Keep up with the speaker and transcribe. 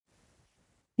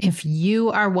If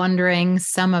you are wondering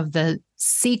some of the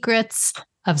secrets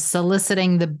of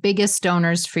soliciting the biggest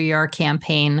donors for your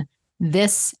campaign,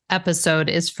 this episode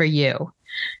is for you.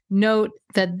 Note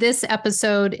that this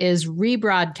episode is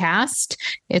rebroadcast.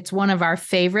 It's one of our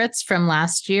favorites from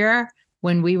last year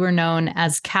when we were known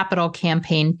as Capital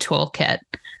Campaign Toolkit.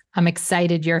 I'm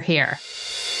excited you're here.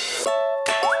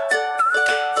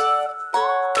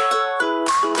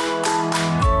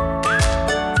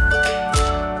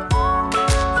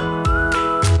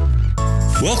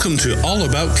 Welcome to All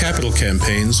About Capital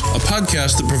Campaigns, a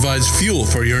podcast that provides fuel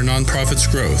for your nonprofit's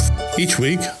growth. Each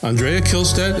week, Andrea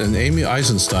Kihlstedt and Amy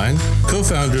Eisenstein,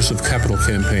 co-founders of Capital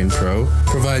Campaign Pro,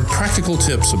 provide practical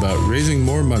tips about raising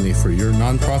more money for your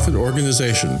nonprofit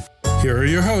organization. Here are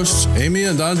your hosts, Amy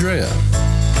and Andrea.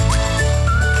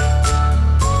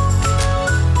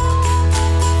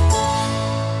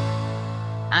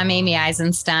 I'm Amy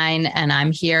Eisenstein, and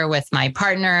I'm here with my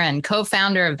partner and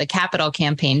co-founder of the Capital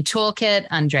Campaign Toolkit,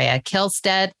 Andrea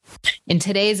Kihlstedt. In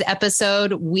today's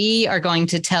episode, we are going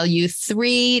to tell you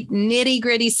 3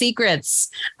 nitty-gritty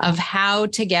secrets of how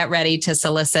to get ready to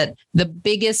solicit the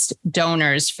biggest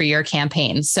donors for your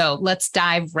campaign. So let's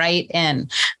dive right in.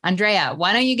 Andrea,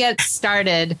 why don't you get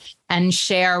started and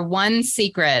share one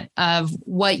secret of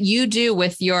what you do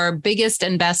with your biggest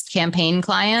and best campaign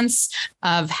clients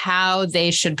of how they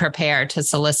should prepare to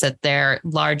solicit their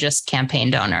largest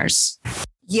campaign donors.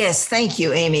 Yes, thank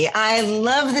you, Amy. I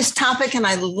love this topic and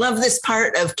I love this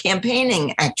part of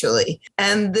campaigning, actually.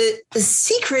 And the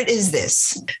secret is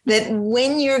this, that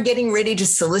when you're getting ready to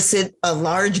solicit a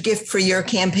large gift for your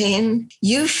campaign,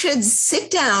 you should sit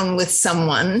down with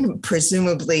someone,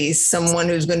 presumably someone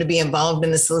who's going to be involved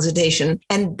in the solicitation,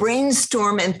 and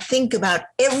brainstorm and think about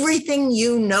everything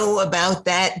you know about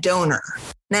that donor.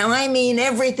 Now, I mean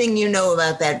everything you know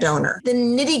about that donor. The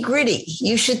nitty-gritty.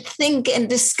 You should think and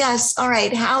discuss, all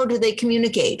right, how do they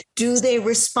communicate? Do they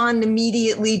respond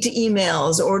immediately to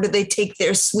emails, or do they take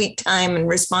their sweet time in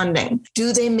responding?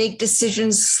 Do they make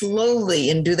decisions slowly,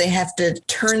 and do they have to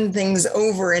turn things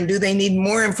over, and do they need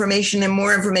more information,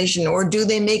 or do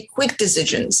they make quick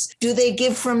decisions? Do they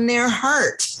give from their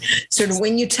heart? Sort of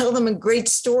when you tell them a great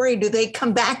story, do they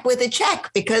come back with a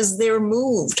check because they're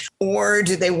moved, or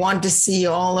do they want to see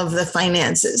all of the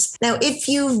finances? Now, if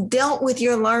you've dealt with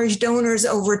your large donors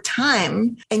over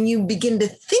time and you begin to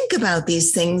think about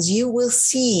these things, you will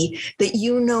see that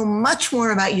you know much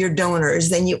more about your donors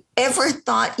than you ever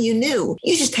thought you knew.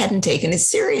 You just hadn't taken it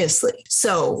seriously.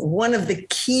 So one of the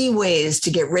key ways to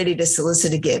get ready to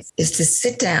solicit a gift is to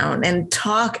sit down and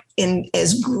talk in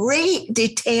as great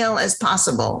detail as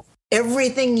possible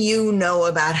everything you know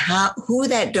about who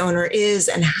that donor is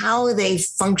and how they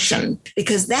function,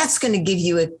 because that's going to give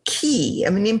you a key,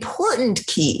 important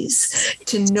keys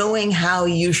to knowing how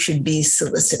you should be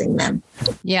soliciting them.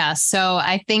 Yeah. So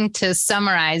I think to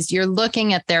summarize, you're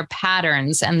looking at their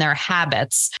patterns and their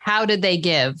habits. How did they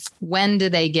give? When do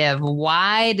they give?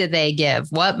 Why do they give?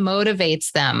 What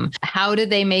motivates them? How do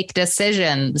they make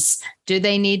decisions? Do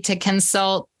they need to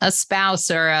consult a spouse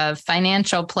or a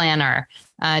financial planner?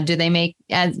 Do they make,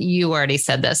 as you already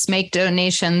said this, make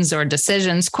donations or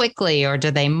decisions quickly, or do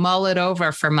they mull it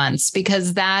over for months?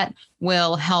 Because that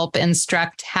will help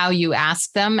instruct how you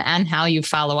ask them and how you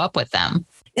follow up with them.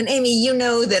 And Amy, you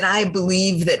know that I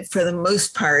believe that for the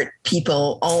most part,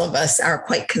 people, all of us, are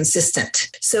quite consistent.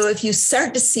 So if you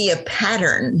start to see a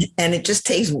pattern, and it just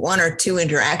takes 1 or 2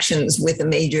 interactions with a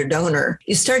major donor,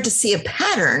 you start to see a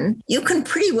pattern, you can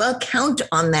pretty well count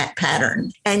on that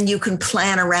pattern and you can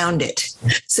plan around it.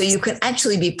 So you can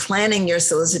actually be planning your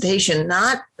solicitation,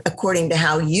 not according to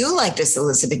how you like to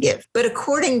solicit a gift, but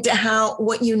according to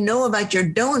what you know about your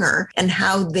donor and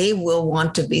how they will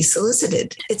want to be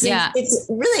solicited. It's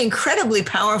really incredibly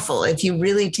powerful if you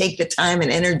really take the time and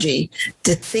energy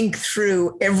to think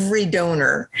through every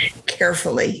donor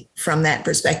carefully from that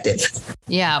perspective.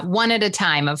 Yeah, one at a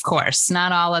time, of course,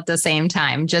 not all at the same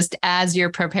time, just as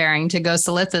you're preparing to go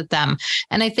solicit them.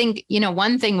 And I think,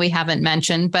 one thing we haven't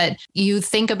mentioned, but you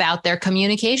think about their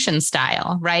communication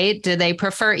style, right? Do they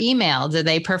prefer email? Do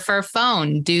they prefer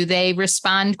phone? Do they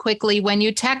respond quickly when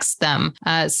you text them?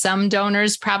 Some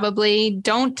donors probably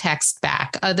don't text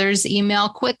back. Others email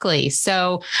quickly.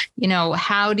 So,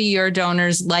 how do your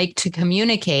donors like to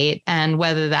communicate? And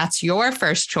whether that's your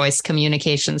first choice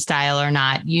communication style or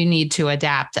not, you need to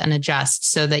adapt and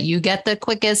adjust so that you get the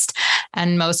quickest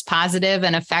and most positive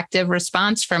and effective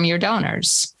response from your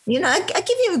donors. I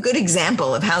give you a good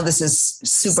example of how this is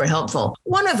super helpful.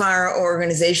 One of our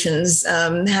organizations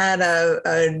had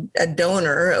a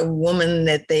donor, a woman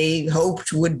that they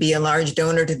hoped would be a large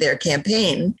donor to their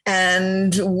campaign.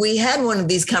 And we had one of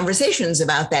these conversations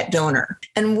about that donor.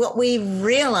 And what we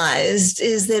realized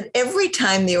is that every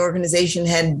time the organization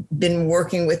had been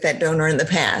working with that donor in the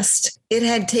past, it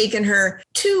had taken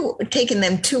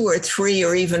them 2 or 3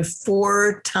 or even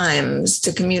 4 times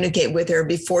to communicate with her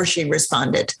before she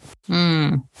responded.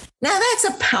 Now that's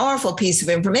a powerful piece of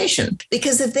information,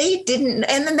 because if they didn't,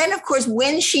 and then of course,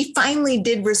 when she finally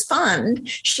did respond,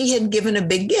 she had given a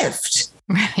big gift.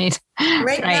 Right.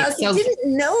 Now, if you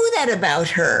didn't know that about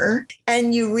her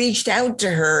and you reached out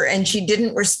to her and she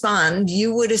didn't respond,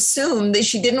 you would assume that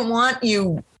she didn't want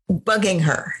you bugging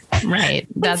her. Right.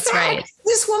 That's right.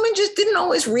 This woman just didn't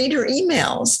always read her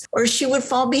emails, or she would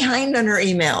fall behind on her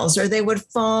emails, or they would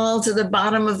fall to the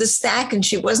bottom of the stack, and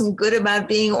she wasn't good about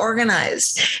being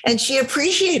organized. And she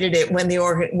appreciated it when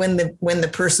the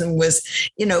person was,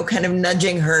 kind of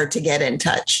nudging her to get in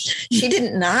touch. She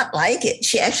did not like it.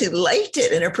 She actually liked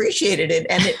it and appreciated it,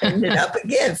 and it ended up a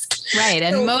gift. Right.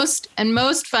 And most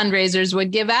fundraisers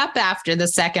would give up after the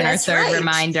second or third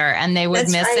reminder, and they would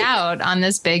miss out on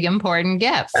this big, important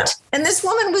gift. And this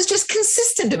woman was just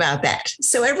consistent about that.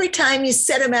 So every time you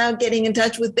set about getting in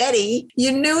touch with Betty,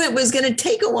 you knew it was going to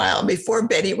take a while before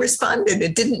Betty responded.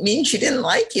 It didn't mean she didn't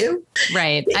like you.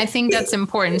 Right. I think that's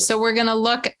important. So we're going to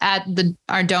look at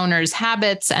our donors'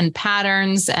 habits and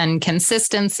patterns and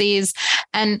consistencies.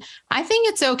 And I think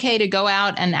it's okay to go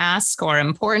out and ask, or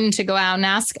important to go out and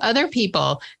ask other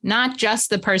people, not just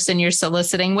the person you're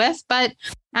soliciting with, but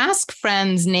ask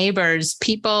friends, neighbors,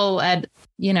 people at,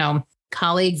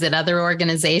 colleagues at other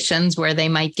organizations where they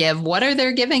might give. What are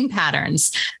their giving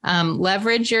patterns?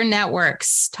 Leverage your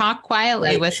networks. Talk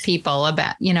quietly with people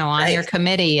about, on your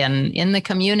committee and in the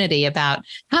community about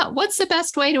what's the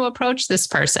best way to approach this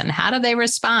person? How do they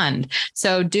respond?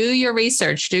 So do your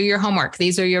research, do your homework.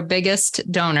 These are your biggest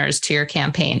donors to your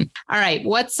campaign. All right.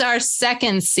 What's our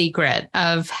second secret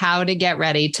of how to get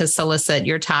ready to solicit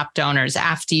your top donors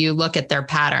after you look at their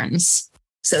patterns?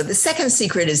 So the second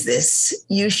secret is this: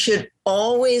 you should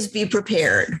always be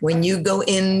prepared when you go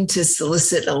in to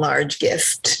solicit a large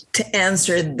gift to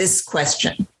answer this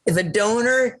question. If a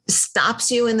donor stops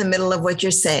you in the middle of what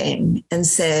you're saying and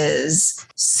says,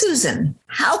 "Susan,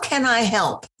 how can I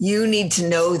help?" you need to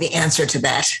know the answer to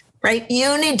that. Right?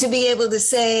 You need to be able to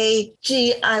say,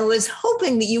 "Gee, I was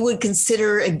hoping that you would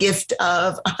consider a gift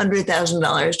of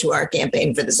 $100,000 to our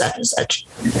campaign for the such and such."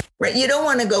 Right? You don't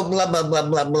want to go blah, blah, blah,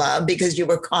 blah, blah, because you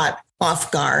were caught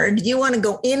off guard. You want to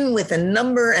go in with a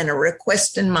number and a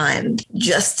request in mind,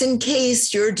 just in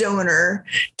case your donor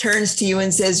turns to you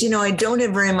and says, "I don't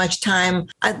have very much time.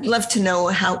 I'd love to know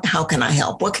how can I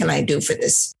help? What can I do for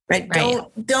this?" Right?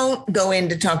 Don't go in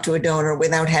to talk to a donor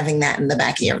without having that in the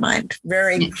back of your mind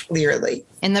very clearly.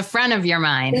 In the front of your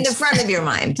mind. In the front of your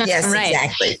mind. Yes, right.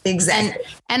 Exactly.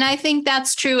 And I think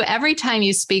that's true every time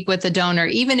you speak with a donor,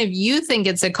 even if you think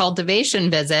it's a cultivation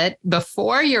visit,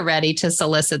 before you're ready to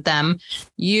solicit them,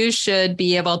 you should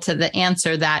be able to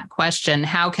answer that question.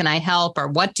 How can I help? Or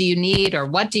what do you need? Or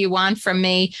what do you want from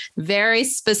me? Very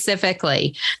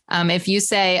specifically. If you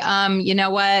say, you know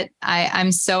what,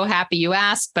 I'm so happy you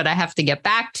asked, but I have to get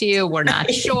back to you. We're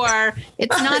not sure.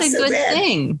 It's not a good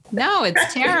thing. No,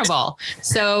 it's terrible.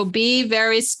 So be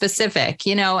very specific,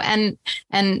 and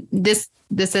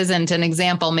this isn't an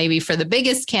example maybe for the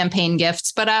biggest campaign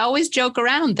gifts, but I always joke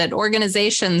around that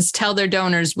organizations tell their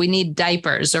donors, we need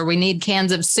diapers or we need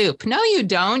cans of soup. No, you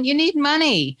don't. You need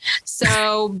money.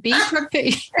 So be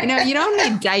prepared. You don't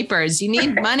need diapers. You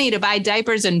need money to buy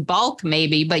diapers in bulk,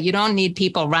 maybe, but you don't need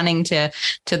people running to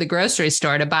the grocery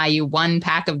store to buy you one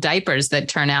pack of diapers that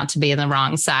turn out to be in the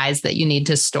wrong size that you need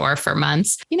to store for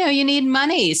months. You need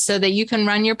money so that you can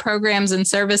run your programs and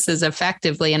services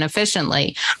effectively and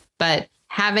efficiently. But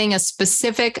having a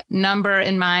specific number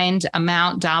in mind,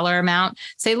 dollar amount,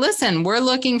 say, listen, we're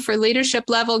looking for leadership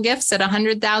level gifts at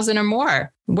 100,000 or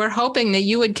more. We're hoping that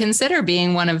you would consider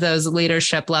being one of those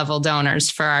leadership level donors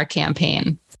for our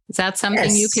campaign. Is that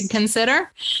something you could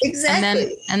consider?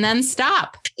 Exactly. And then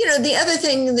stop. The other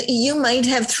thing, that you might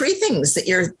have 3 things that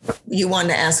you want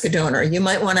to ask a donor. You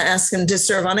might want to ask them to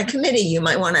serve on a committee. You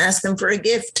might want to ask them for a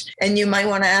gift, and you might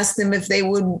want to ask them if they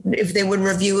would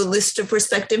review a list of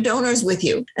prospective donors with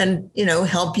you and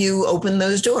help you open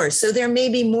those doors. So there may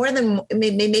be more than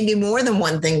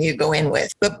one thing you go in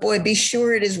with. But boy, be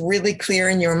sure it is really clear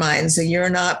in your mind so you're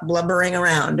not blubbering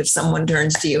around if someone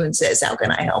turns to you and says, "How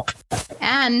can I help?"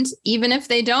 And And even if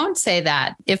they don't say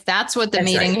that, if that's what the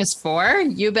meeting is for,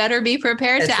 you better be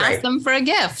prepared to ask them for a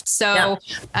gift. So,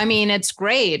 I mean, it's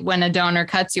great when a donor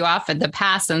cuts you off at the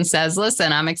pass and says,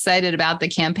 listen, I'm excited about the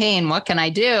campaign. What can I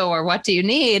do? Or what do you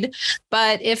need?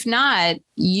 But if not,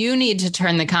 you need to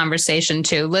turn the conversation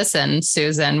to, listen,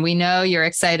 Susan, we know you're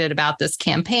excited about this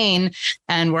campaign,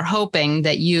 and we're hoping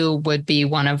that you would be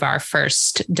one of our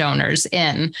first donors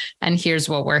in. And here's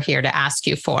what we're here to ask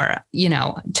you for,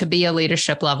 to be a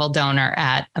leadership level donor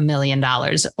at $1 million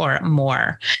or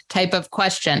more type of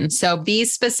question. So be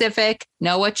specific,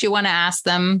 know what you want to ask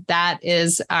them.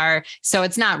 So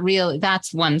it's not really,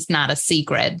 one's not a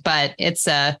secret, but it's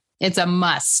a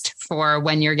must for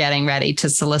when you're getting ready to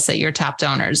solicit your top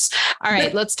donors. All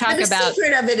right, let's talk about. The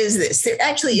secret of it is this. There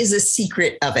actually is a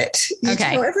secret of it.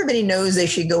 Okay. Everybody knows they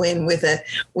should go in with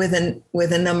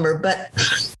a number, but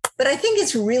I think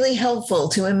it's really helpful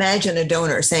to imagine a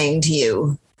donor saying to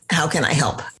you, how can I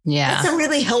help? Yeah. That's a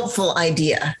really helpful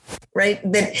idea, right?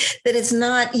 That it's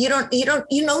not, you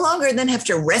no longer then have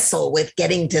to wrestle with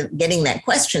getting that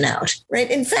question out,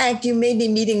 right? In fact, you may be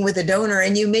meeting with a donor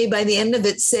and you may by the end of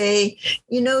it say,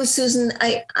 Susan,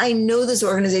 I know this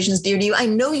organization is dear to you. I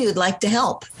know you'd like to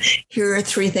help. Here are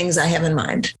 3 things I have in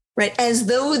mind. Right. As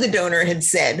though the donor had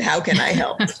said, how can I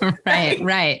help?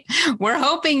 Right. We're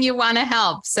hoping you want to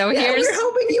help. So we're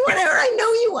hoping you want to, or I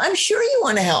know you, I'm sure you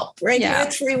want to help, right? Yeah. Here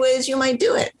are 3 ways you might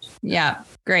do it. Yeah.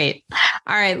 Great.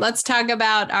 All right. Let's talk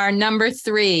about our number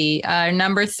 3.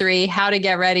 Number 3, how to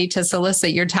get ready to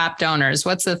solicit your top donors.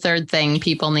 What's the third thing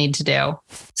people need to do?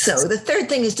 So the third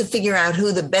thing is to figure out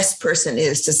who the best person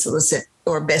is to solicit,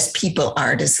 or best people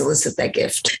are to solicit that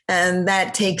gift. And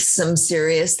that takes some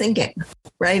serious thinking,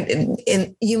 right?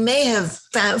 And you may have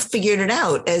figured it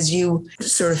out as you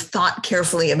sort of thought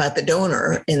carefully about the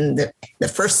donor in the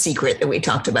first secret that we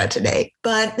talked about today.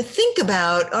 But think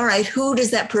about, all right, who does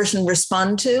that person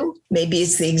respond to? Maybe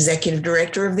it's the executive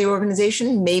director of the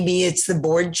organization. Maybe it's the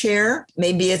board chair.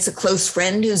 Maybe it's a close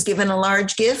friend who's given a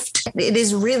large gift. It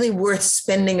is really worth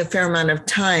spending a fair amount of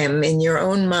time in your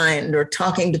own mind or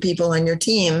talking to people on your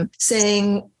team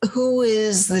saying, who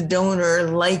is the donor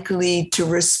likely to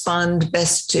respond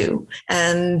best to?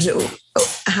 And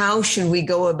how should we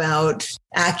go about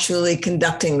actually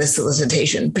conducting the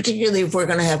solicitation, particularly if we're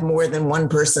going to have more than one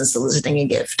person soliciting a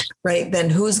gift, right? Then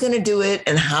who's going to do it,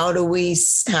 and how do we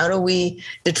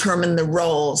determine the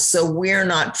roles so we're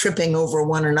not tripping over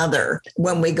one another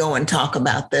when we go and talk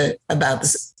about the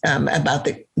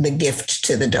gift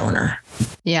to the donor?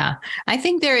 Yeah, I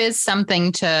think there is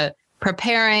something to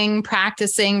preparing,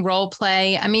 practicing, role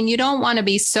play. I mean, you don't want to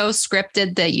be so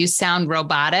scripted that you sound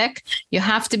robotic. You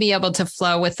have to be able to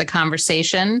flow with the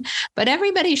conversation, but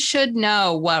everybody should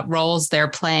know what roles they're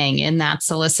playing in that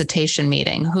solicitation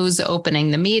meeting. Who's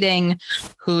opening the meeting,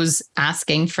 who's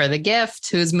asking for the gift,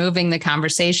 who's moving the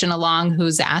conversation along,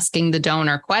 who's asking the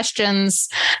donor questions,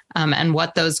 and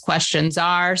what those questions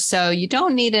are. So you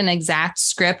don't need an exact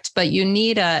script, but you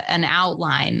need an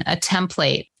outline, a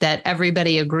template that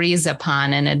everybody agrees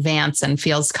upon in advance and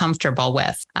feels comfortable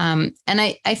with. And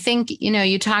I think,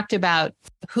 you talked about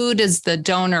who does the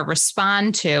donor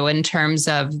respond to in terms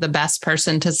of the best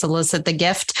person to solicit the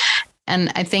gift.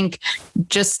 And I think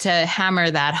just to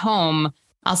hammer that home,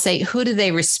 I'll say, who do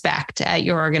they respect at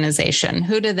your organization?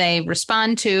 Who do they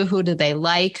respond to? Who do they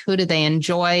like? Who do they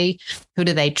enjoy? Who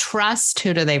do they trust?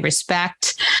 Who do they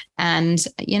respect? And,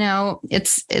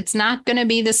 it's not going to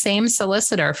be the same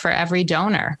solicitor for every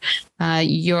donor.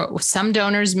 Some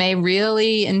donors may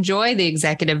really enjoy the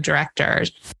executive director.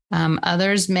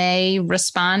 Others may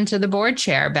respond to the board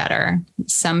chair better.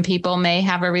 Some people may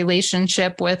have a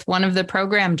relationship with one of the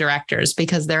program directors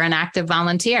because they're an active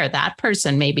volunteer. That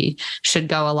person maybe should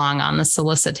go along on the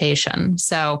solicitation.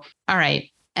 So, all right.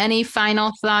 Any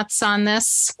final thoughts on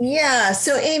this? Yeah.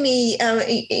 So, Amy,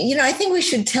 I think we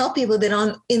should tell people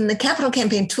that in the Capital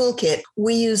Campaign Toolkit,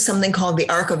 we use something called the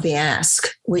Arc of the Ask,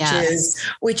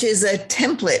 which is a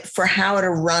template for how to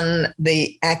run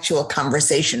the actual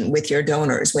conversation with your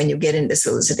donors when you get into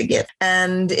solicit a gift.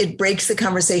 And it breaks the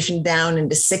conversation down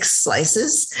into 6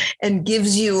 slices and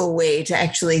gives you a way to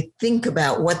actually think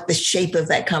about what the shape of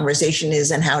that conversation is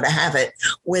and how to have it,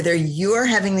 whether you're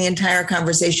having the entire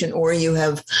conversation or you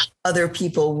have other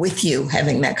people with you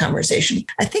having that conversation.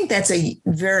 I think that's a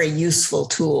very useful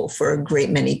tool for a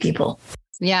great many people.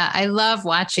 Yeah, I love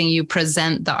watching you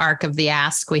present the Arc of the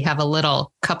Ask. We have a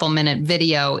little couple-minute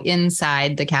video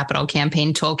inside the Capital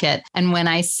Campaign Toolkit. And when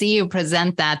I see you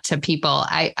present that to people,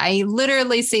 I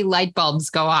literally see light bulbs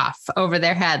go off over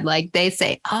their head. Like they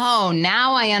say, oh,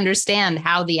 now I understand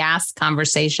how the ask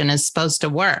conversation is supposed to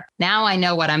work. Now I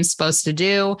know what I'm supposed to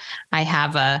do. I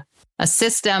have a a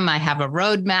system. I have a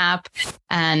roadmap,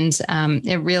 and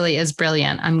it really is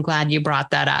brilliant. I'm glad you brought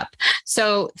that up.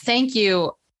 So thank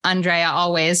you, Andrea,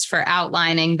 always for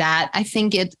outlining that. I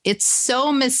think it's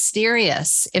so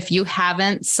mysterious if you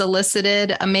haven't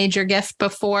solicited a major gift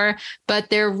before,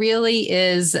 but there really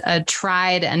is a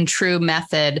tried and true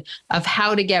method of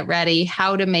how to get ready,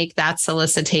 how to make that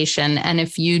solicitation. And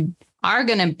if you are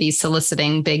going to be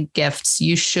soliciting big gifts,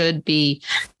 you should be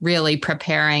really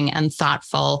preparing and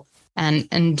thoughtful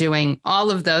and doing all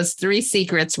of those 3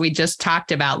 secrets we just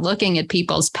talked about, looking at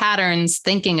people's patterns,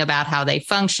 thinking about how they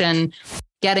function,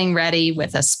 getting ready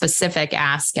with a specific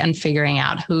ask, and figuring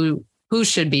out who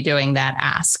should be doing that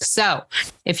ask. So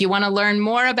if you want to learn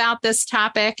more about this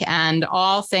topic and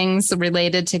all things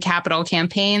related to capital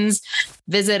campaigns,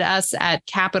 visit us at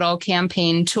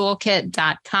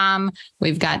capitalcampaigntoolkit.com.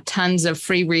 We've got tons of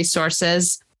free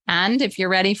resources. And if you're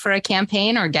ready for a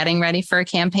campaign or getting ready for a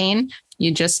campaign,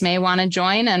 you just may want to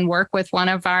join and work with one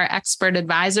of our expert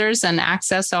advisors and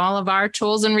access all of our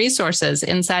tools and resources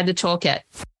inside the toolkit.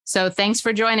 So thanks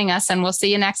for joining us, and we'll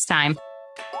see you next time.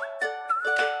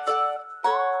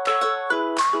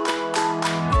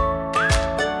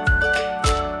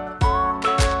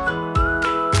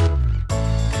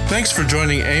 Thanks for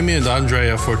joining Amy and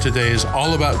Andrea for today's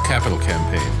All About Capital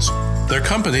Campaigns. Their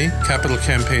company, Capital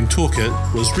Campaign Toolkit,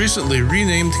 was recently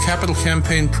renamed Capital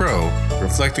Campaign Pro,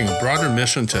 reflecting a broader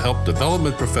mission to help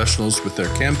development professionals with their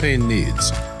campaign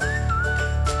needs.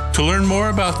 To learn more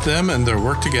about them and their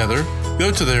work together,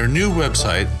 go to their new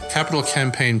website,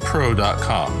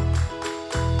 capitalcampaignpro.com.